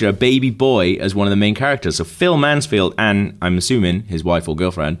feature a baby boy as one of the main characters. So Phil Mansfield, and I'm assuming his wife or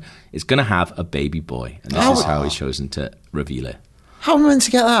girlfriend, is going to have a baby boy. And this is how he's chosen to reveal it. How am I meant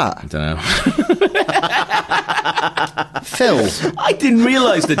to get I that? don't know. Phil. I didn't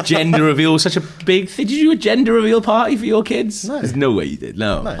realise that gender reveal was such a big thing. Did you do a gender reveal party for your kids? No. There's no way you did.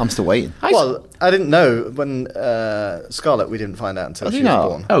 No. I'm still waiting. Well, I didn't know when Scarlett. We didn't find out until Oh, she did you was not?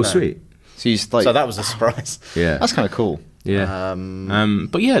 born. Oh, No. sweet. So you just, like, So that was a surprise. Yeah. that's kind of cool. Yeah.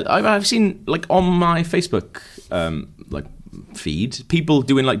 But yeah, I've seen like on my Facebook like feed people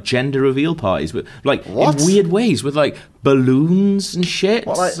doing like gender reveal parties with like What? in weird ways with like balloons and shit.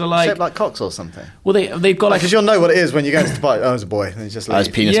 What, like, So, like, shaped like cocks or something? well, they've got like Because you'll know what it is when you go into the party. Oh, it's a boy. And you just That's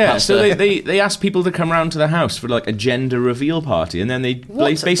leave. penis yeah, pasta. so they ask people to come round to the house for like a gender reveal party, and then they What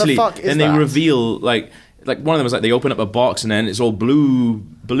like, the basically fuck is then they that? reveal like one of them was like they open up a box and then it's all blue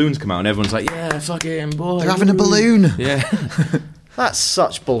balloons come out and everyone's like, yeah, fucking boy, They're having a woo." balloon. Yeah, That's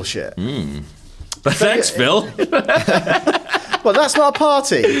such bullshit. but thanks, Phil. Well, that's not a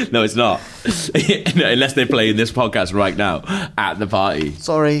party. No, it's not. No, unless they're playing this podcast right now at the party.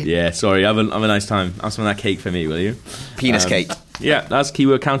 Sorry. Yeah, sorry. Have a nice time. Have some of that cake for me, will you? Penis cake. Yeah, that's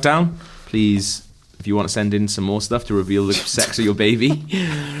keyword countdown. Please, if you want to send in some more stuff to reveal the sex of your baby.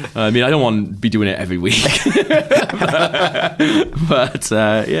 I mean, I don't want to be doing it every week. but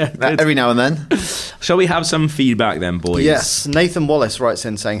yeah. good. Every now and then. Shall we have some feedback then, boys? Yes. Nathan Wallace writes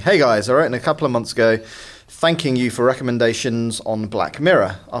in saying, "Hey guys, I wrote in a couple of months ago thanking you for recommendations on Black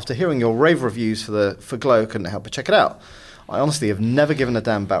Mirror. After hearing your rave reviews for Glow, couldn't help but check it out. I honestly have never given a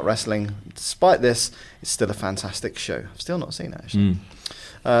damn about wrestling. Despite this, it's still a fantastic show. I've still not seen it, actually.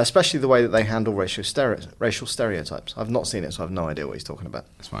 Especially the way that they handle racial stereotypes. I've not seen it, so I have no idea what he's talking about.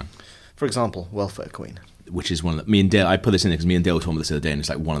 That's fine. For example, Welfare Queen. Which is one of me and Dale. I put this in there because me and Dale were talking about this the other day, and it's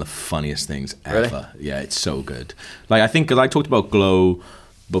like one of the funniest things ever. Really? Yeah, it's so good. Like I think because I talked about Glow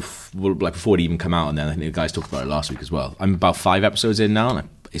before it even come out, and then I think the guys talked about it last week as well. I'm about 5 episodes in now, and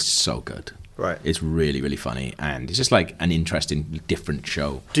it's so good. Right. It's really, really funny, and it's just like an interesting, different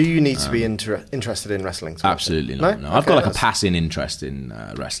show. Do you need to be interested in wrestling? to watch it? Absolutely not. No, I've got like a passing interest in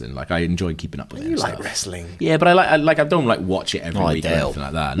wrestling. Like I enjoy keeping up with it. You and like stuff. wrestling? Yeah, but I don't like watch it every Oh, week or Dale. anything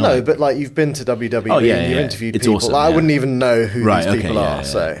like that. No, but like you've been to WWE Oh, yeah, and you've yeah. interviewed It's people. awesome, Like, I yeah. wouldn't even know who Right, these okay, people yeah, are. yeah.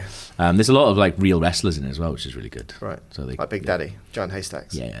 So There's a lot of like real wrestlers in it as well, which is really good. Right. So they, like Big Daddy, Giant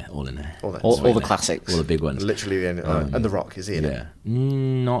Haystacks. Yeah, all in there. All that. All in the there. classics. All the big ones. Literally, and The Rock, is he in it?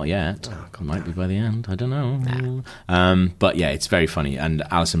 Not yet. Might be by the end. I don't know. But yeah, it's very funny. And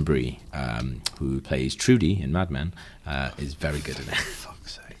Alison Brie, who plays Trudy in Mad Men, is very good in it.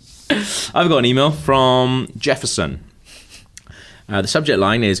 Fuck's sake. I've got an email from Jefferson. The subject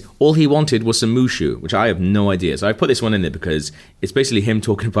line is, all he wanted was some Mushu, which I have no idea. So I put this one in there because it's basically him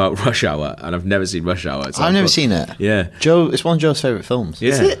talking about Rush Hour, and I've never seen Rush Hour. So I've never seen it. Yeah. Joe, it's one of Joe's favourite films.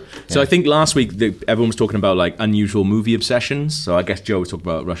 Yeah. Is it? So I think last week everyone was talking about like unusual movie obsessions. So I guess Joe was talking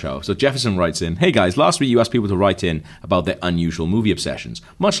about Rush Hour. So Jefferson writes in, hey guys, last week you asked people to write in about their unusual movie obsessions.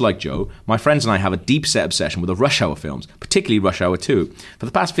 Much like Joe, my friends and I have a deep set obsession with the Rush Hour films, particularly Rush Hour 2. For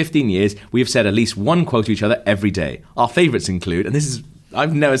the past 15 years, we have said at least one quote to each other every day. Our favourites include, and this is,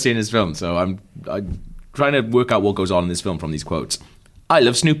 I've never seen this film, so I'm trying to work out what goes on in this film from these quotes. I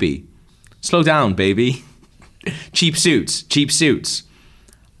love Snoopy. Slow down, baby. Cheap suits, cheap suits.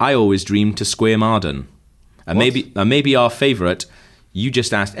 I always dreamed to square Marden. And maybe our favourite, you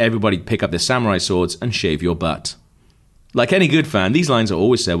just asked everybody to pick up their samurai swords and shave your butt. Like any good fan, these lines are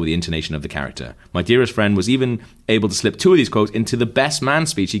always said with the intonation of the character. My dearest friend was even able to slip two of these quotes into the best man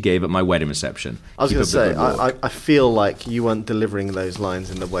speech he gave at my wedding reception. I was going to say, I feel like you weren't delivering those lines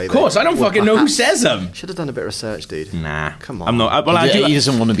in the way. Of course, I don't fucking know who says them. Should have done a bit of research, dude. Nah, come on. I'm not. Well, He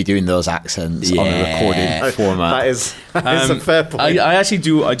doesn't want to be doing those accents on a recorded format. That is a fair point. I actually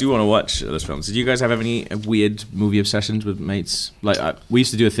do. I do want to watch those films. Did you guys have any weird movie obsessions with mates? Like we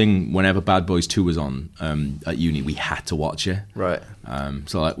used to do a thing whenever Bad Boys 2 was on at uni. We had to watch it. Right.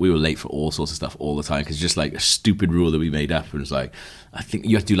 So like we were late for all sorts of stuff all the time because just like a stupid rule that we made up. And it's like I think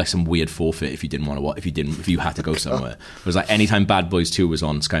you had to do like some weird forfeit if you didn't want to watch. If you had to go somewhere. It was like anytime Bad Boys 2 was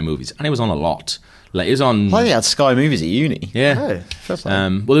on Sky Movies, and it was on a lot. Like it was on. Well, they had Sky Movies at uni. Yeah. Oh,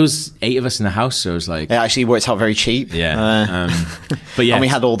 Well, there was 8 of us in the house, so it was like It actually worked out very cheap. yeah. But yeah, And we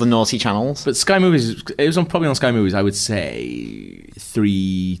had all the naughty channels. But Sky Movies, it was probably on Sky Movies. I would say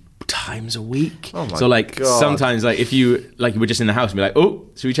 3 times a week. Oh my so like God. sometimes like if you like you were just in the house and be like, oh,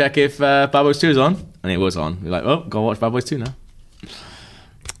 should we check if Bad Boys 2 is on? And it was on. You're like, oh, go watch Bad Boys 2 now.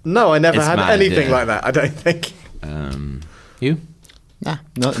 No, I never It's had mad, anything yeah. like that. I don't think. You? Nah,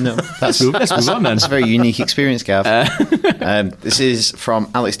 no. Let's move on then. That's a very unique experience, Gav. This is from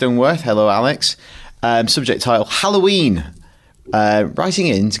Alex Dunworth. Hello, Alex. Subject title, Halloween. Writing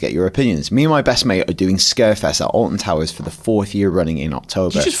in to get your opinions. Me and my best mate are doing Scarefest at Alton Towers for the 4th year running in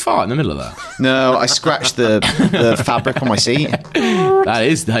October. Did you just fart in the middle of that? No, I scratched the fabric on my seat. That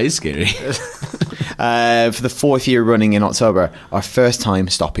is scary. For the 4th year running in October, our first time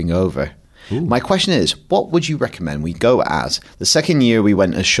stopping over. Ooh. My question is, what would you recommend we go as? The second year we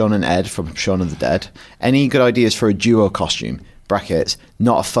went as Shaun and Ed from Shaun of the Dead. Any good ideas for a duo costume? Brackets,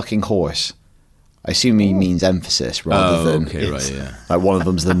 not a fucking horse. I assume he means emphasis rather than right, yeah. like one of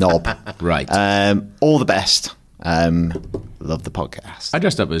them's the knob. Right. All the best. Love the podcast. I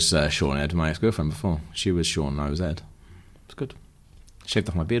dressed up as Shaun and Ed, my ex-girlfriend, before. She was Shaun and I was Ed. It's good. Shaved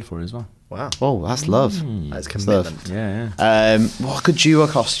off my beard for her as well. Wow. Oh, that's love. That's commitment. Yeah. What a duo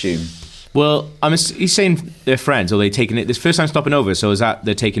costume. Well, he's saying they're friends, or they're taking it. This first time stopping over, so is that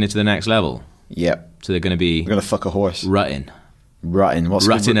they're taking it to the next level? Yep. So they're going to be. We're going to fuck a horse. Rutting. What's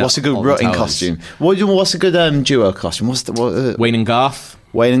a good Alton rutting Towers. costume? What's a good duo costume? Wayne and Garth.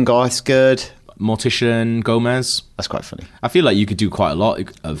 Wayne and Garth's good. Morticia and Gomez. That's quite funny. I feel like you could do quite a lot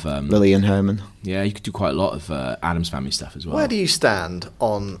of Lily and Herman. Yeah, you could do quite a lot of Addams Family stuff as well. Where do you stand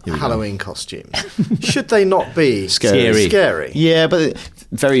on Halloween costumes? Should they not be Scary. Yeah, but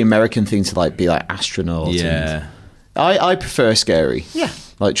very American thing to like be like astronaut. Yeah. I prefer scary. Yeah.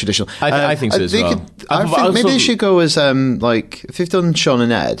 Like traditional. I think so as well. I think maybe they should go as like if they've done Shaun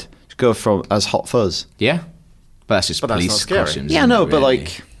and Ed, go from as Hot Fuzz. Yeah, but that's just But that's police not scary. costumes. Yeah, isn't no, it, but really?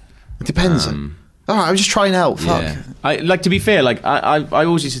 like it depends. All right, I'm just trying out. Fuck. Yeah. I like to be fair. Like I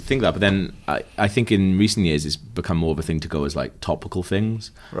always used to think that, but then I think in recent years it's become more of a thing to go as like topical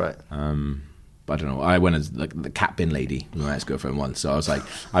things. Right. But I don't know. I went as like the cat bin lady with my ex-girlfriend once. So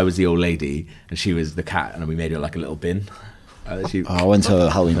I was the old lady and she was the cat, and we made her like a little bin. I went to a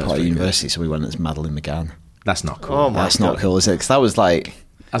Halloween party at university, so we went as Madeline McGann. That's not cool. Oh my That's God. not cool, is it? Because that was like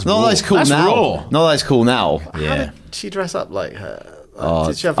That's not raw. that it's cool That's now. raw. Not that it's cool now. How Yeah. did she dress up like her? Oh,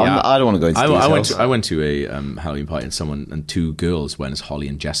 Did she have I don't want to go into details. I went to a Halloween party and 2 girls went as Holly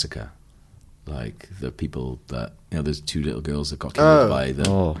and Jessica, like the people that there's 2 little girls that got killed by the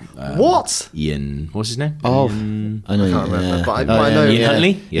what? Ian, what's his name? Oh, Ian, I know. I can't remember, yeah. but I know. Ian yeah.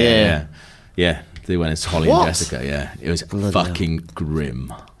 Huntley. Yeah. They went as Holly What? and Jessica. Yeah, it was fucking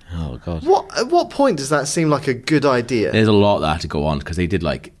grim. Oh god. At what point does that seem like a good idea? There's a lot that had to go on because they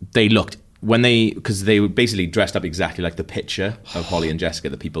looked because they were basically dressed up exactly like the picture of Holly and Jessica,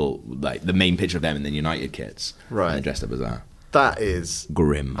 the people like the main picture of them in the United kits, Right. And they dressed up as that. That is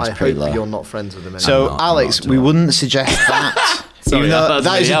Grim. I pretty hope low. you're not friends with them anymore. So, not- Alex, I'm not we at all. wouldn't suggest that. Sorry, Even though that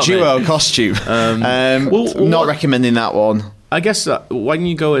that is a doesn't really duo help, mate. costume. Well, not what- recommending that one. I guess why don't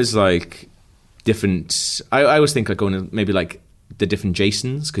you go as like different? I always think like going to maybe like the different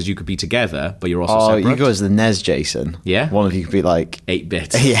Jasons because you could be together, but you're also Oh, separate. you go as the Nez Jason. Yeah? One of you could be like...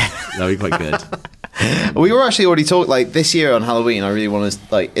 8-bit. Yeah. That'd be quite good. We were actually already talking, like, this year on Halloween, I really want to,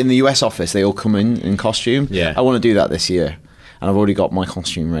 like, in the US office, they all come in costume. Yeah. I want to do that this year. And I've already got my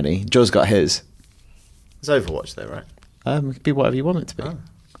costume ready. Joe's got his. It's Overwatch though, right? It could be whatever you want it to be. Oh.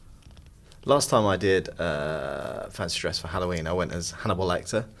 Last time I did fancy dress for Halloween, I went as Hannibal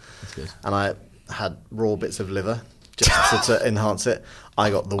Lecter. That's good. And I had raw bits of liver just to enhance it. I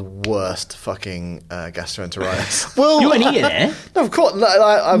got the worst fucking gastroenteritis. Well, You weren't eating it? No, of course.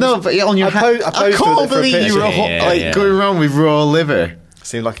 but on your I I posed can't with it for a believe picture. you were Yeah. going around with raw liver.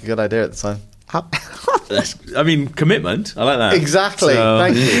 Seemed like a good idea at the time. I mean, commitment. I like that. Honestly, So-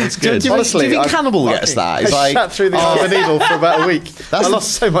 thank you. It's good. Do you Honestly, think I Cannibal gets that? It's I like, sat through the arm and needle for about a week. I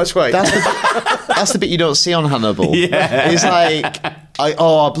lost so much weight. that's the bit you don't see on Hannibal. Yeah. It's like, I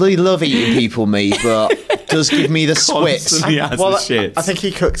bloody love eating people meat, but does give me the squits. Constantly has the shits. I think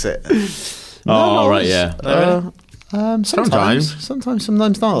he cooks it. Oh, right, yeah. Sometimes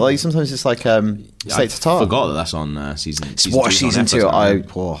not. Like sometimes it's like I steak tartare. forgot that that's on season. Watch season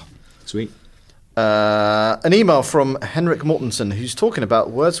 2. Sweet. An email from Henrik Mortensen, who's talking about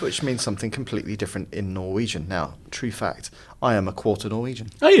words which mean something completely different in Norwegian. Now, true fact, I am a quarter Norwegian,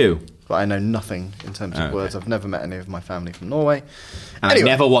 Are you? but I know nothing in terms of Okay. words. I've never met any of my family from Norway. And Anyway.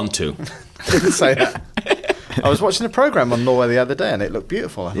 I never want to. Didn't say that. I was watching a program on Norway the other day, and it looked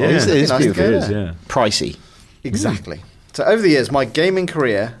beautiful. I thought, Yeah. it'd be It is nice to beautiful. go It is, there. yeah. Pricey. Exactly. So over the years of my gaming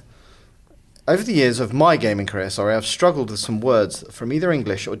career, I've struggled with some words from either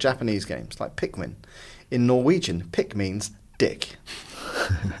English or Japanese games, like Pikmin. In Norwegian, pick means dick.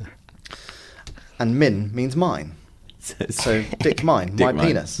 And min means mine. So dick mine, my Dick,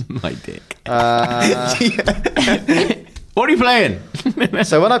 penis. My dick. What are you playing?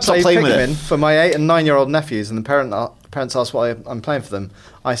 So when I play playing with Pikmin for my 8 and 9-year-old nephews, and the parents ask what I'm playing for them,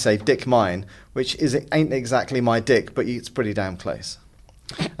 I say dick mine, which ain't exactly my dick, but it's pretty damn close.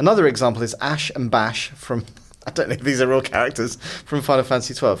 Another example is Ash and Bash from, I don't know if these are real characters, from Final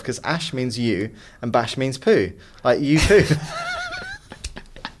Fantasy 12, because Ash means you and Bash means poo, like you poo.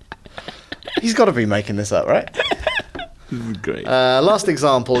 He's got to be making this up, right? Great. Last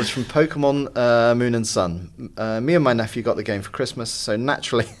example is from Pokemon Moon and Sun. Me and my nephew got the game for Christmas, so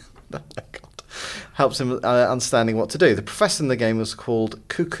naturally helps him understanding what to do. The professor in the game was called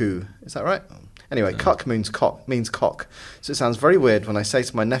Cuckoo. Is that right? Anyway, cuck means cock. So it sounds very weird when I say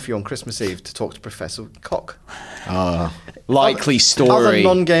to my nephew on Christmas Eve to talk to Professor Cock. Likely Other story.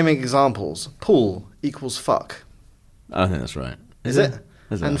 non-gaming examples. Pool equals fuck. I think that's right. Is it?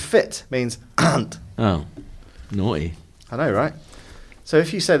 Is And it? fit means aunt. Oh, naughty. I know, right? So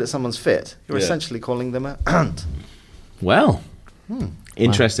if you say that someone's fit, you're Yeah. essentially calling them an aunt. Well,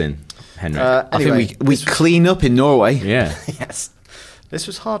 interesting, Henrik. I Anyway, think we clean up in Norway. yeah. Yes. This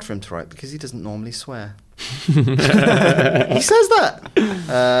was hard for him to write because he doesn't normally swear. He says that.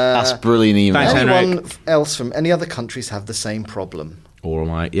 That's brilliant email. Thanks, Henrik. Anyone else from any other countries have the same problem? Or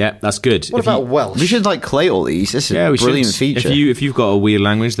am I? Yeah, that's good. What If you- about Welsh? We should like collate all these. This is Yeah, a we brilliant should. feature. If you've got a weird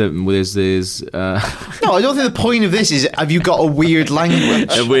language that there's No, I don't think the point of this is have you got a weird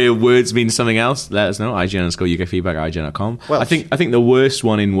language? weird words mean something else, let us know. IGN_UK feedback IGN.com. Welsh. I think the worst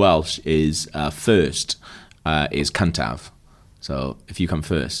one in Welsh is first is cyntaf. So if you come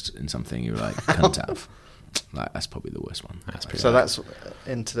first in something, you're like cyntaf. Like, that's probably the worst one. That's pretty So bad. that's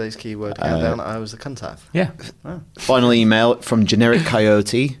in today's keyword countdown. I was a cuntaf. Yeah. Final email from Generic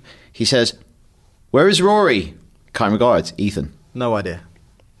Coyote. He says, "Where is Rory? Kind regards, Ethan." No idea.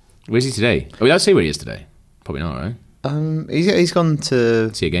 Where's he today? Oh, I'd say where he is today. Probably not, right? He's gone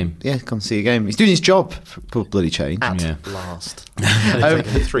to See a game. Yeah, gone to see a game. He's doing his job for bloody change. At Yeah. last. It's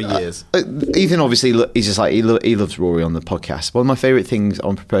taken 3 years. Ethan obviously he's just like he loves Rory on the podcast. One of my favourite things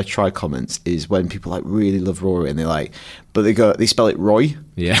on Prepare to Try comments is when people like really love Rory and they're like, but they spell it Roy.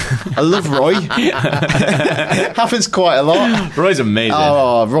 Yeah. I love Roy. Happens quite a lot. Roy's amazing.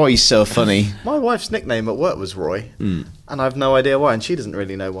 Oh, Roy's so funny. My wife's nickname at work was Roy, and I have no idea why, and she doesn't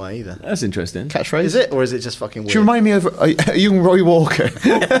really know why either. That's interesting. Catchphrase. Is it, or is it just fucking weird? She remind me of a young Roy Walker.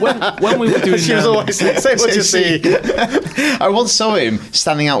 when we were doing She was always saying, say what you see. I once saw him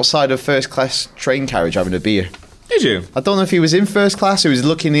standing outside a first class train carriage having a beer. Did you? I don't know if he was in first class or he was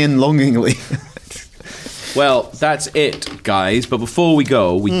looking in longingly. Well, that's it, guys. But before we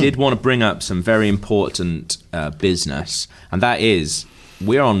go, we did want to bring up some very important business, and that is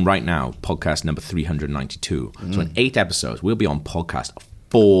we're on right now podcast number 392. So in 8 episodes, we'll be on podcast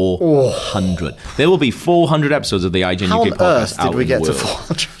 400. There will be 400 episodes of the IGN How UK on podcast earth out did we in get the to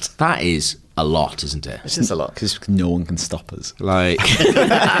world. 400? That is a lot, isn't it? It's just a lot. Because no one can stop us. Like,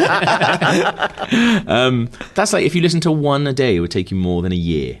 that's like if you listen to one a day, it would take you more than a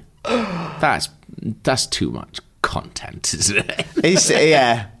year. That's too much content, isn't it?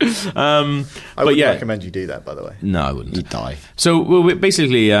 Yeah. I would recommend you do that, by the way. No, I wouldn't. You die. So we're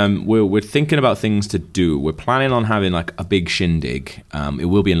basically we're thinking about things to do. We're planning on having like a big shindig. It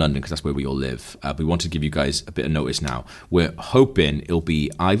will be in London because that's where we all live. We want to give you guys a bit of notice now. We're hoping it'll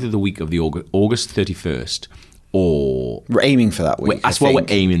be either the week of the August 31st or We're aiming for that week. that's what we're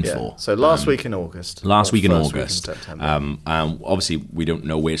aiming for. So last week in August. Last or week in first August. Week in September. Obviously, we don't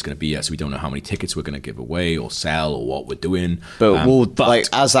know where it's going to be yet, so we don't know how many tickets we're going to give away or sell or what we're doing. But like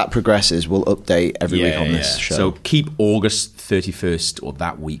as that progresses, we'll update every week on this show. So keep August 31st or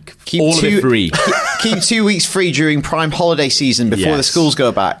that week. Keep all of it free. Keep 2 weeks free during prime holiday season before the schools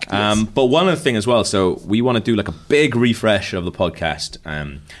go back. But one other thing as well, so we want to do like a big refresh of the podcast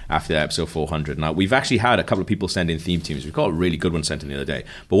after episode 400. Now, we've actually had a couple of people send in theme tunes. We've got a really good one sent in the other day.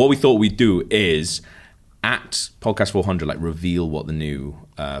 But what we thought we'd do is at podcast 400, like reveal what the new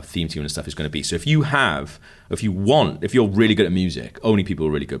theme tune and stuff is going to be. So if you're really good at music, only people who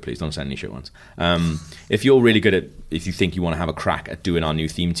are really good, please don't send any shit ones. If you're really good if you think you want to have a crack at doing our new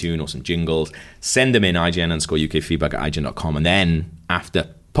theme tune or some jingles, send them in IGN_UK feedback at IGN.com. And then after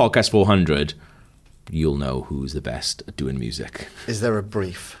podcast 400, you'll know who's the best at doing music. Is there a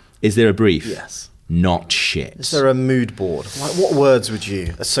brief? Is there a brief? Yes. Not shit. Is there a mood board? What words would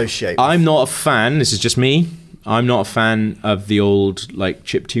you associate with? I'm not a fan, this is just me, I'm not a fan of the old like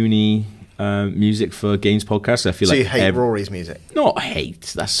chiptune music for games podcasts. I feel so like you hate Rory's music? Not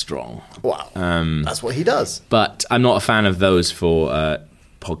hate, that's strong. Wow. That's what he does. But I'm not a fan of those for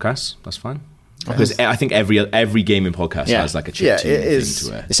podcasts. That's fine. Because I think every gaming podcast has like a chiptune thing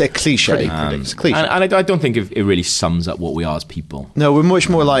to it. It's a cliche. It's a cliche. And I don't think it really sums up what we are as people. No, we're much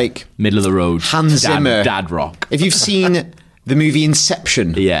more like middle of the road, Hans Zimmer, dad rock. If you've seen the movie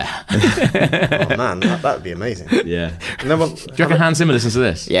Inception, yeah. Oh man, that would be amazing. Yeah. Do you reckon Hans Zimmer listens to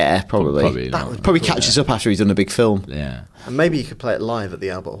this? Yeah, probably. Probably catches up after he's done a big film. Yeah. And maybe you could play it live at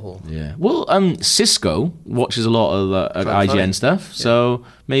the Albert Hall. Yeah. Well, Cisco watches a lot of IGN stuff, so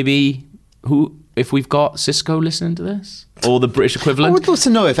maybe if we've got Cisco listening to this, or the British equivalent. I would love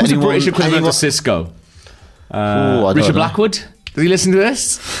to know if the British equivalent to Cisco. Richard Blackwood. Does he listen to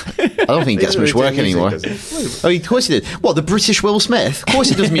this? I don't think he gets much work anymore. Of course he did. What, the British Will Smith? Of course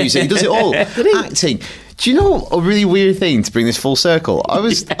he does music. He does it all. Acting. Do you know a really weird thing to bring this full circle? I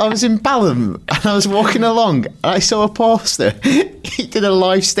was in Balham and I was walking along and I saw a poster. He did a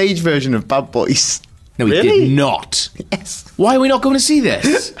live stage version of Bad Boys. No, he did not. Yes. Why are we not going to see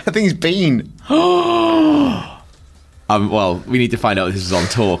this? I think he's been. Well, we need to find out if this is on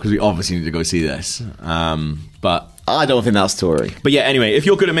tour because we obviously need to go see this. But I don't think that's touring. But yeah, anyway, if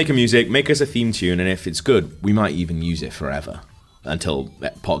you're good at making music, make us a theme tune, and if it's good, we might even use it forever until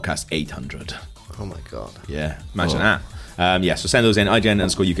podcast 800. Oh my god. Yeah, imagine that. So send those in,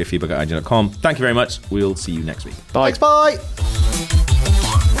 IGN_UK feedback at IGN.com. Thank you very much. We'll see you next week. Bye. Thanks, bye.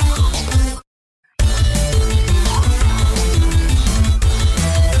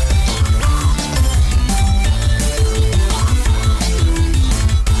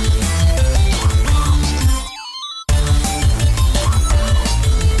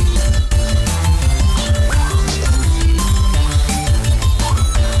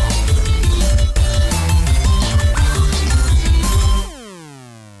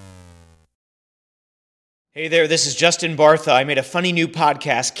 Hey there, this is Justin Bartha. I made a funny new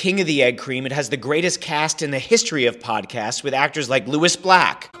podcast, King of the Egg Cream. It has the greatest cast in the history of podcasts with actors like Louis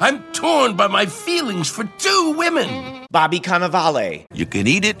Black. I'm torn by my feelings for two women. Bobby Cannavale. You can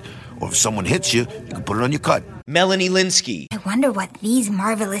eat it, or if someone hits you, you can put it on your cut. Melanie Linsky. I wonder what these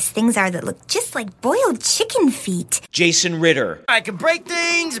marvelous things are that look just like boiled chicken feet. Jason Ritter. I can break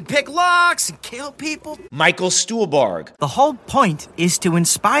things and pick locks and kill people. Michael Stuhlbarg. The whole point is to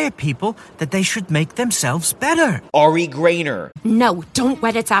inspire people that they should make themselves better. Ari Grainer. No, don't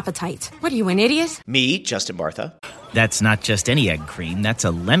whet its appetite. What are you, an idiot? Me, Justin Bartha. That's not just any egg cream, that's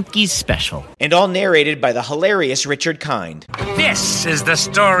a Lemke's special. And all narrated by the hilarious Richard Kind. This is the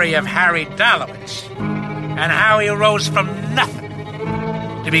story of Harry Dalowitz and how he rose from nothing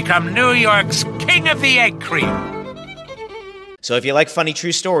to become New York's King of the Egg Cream. So if you like funny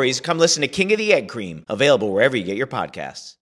true stories, come listen to King of the Egg Cream, available wherever you get your podcasts.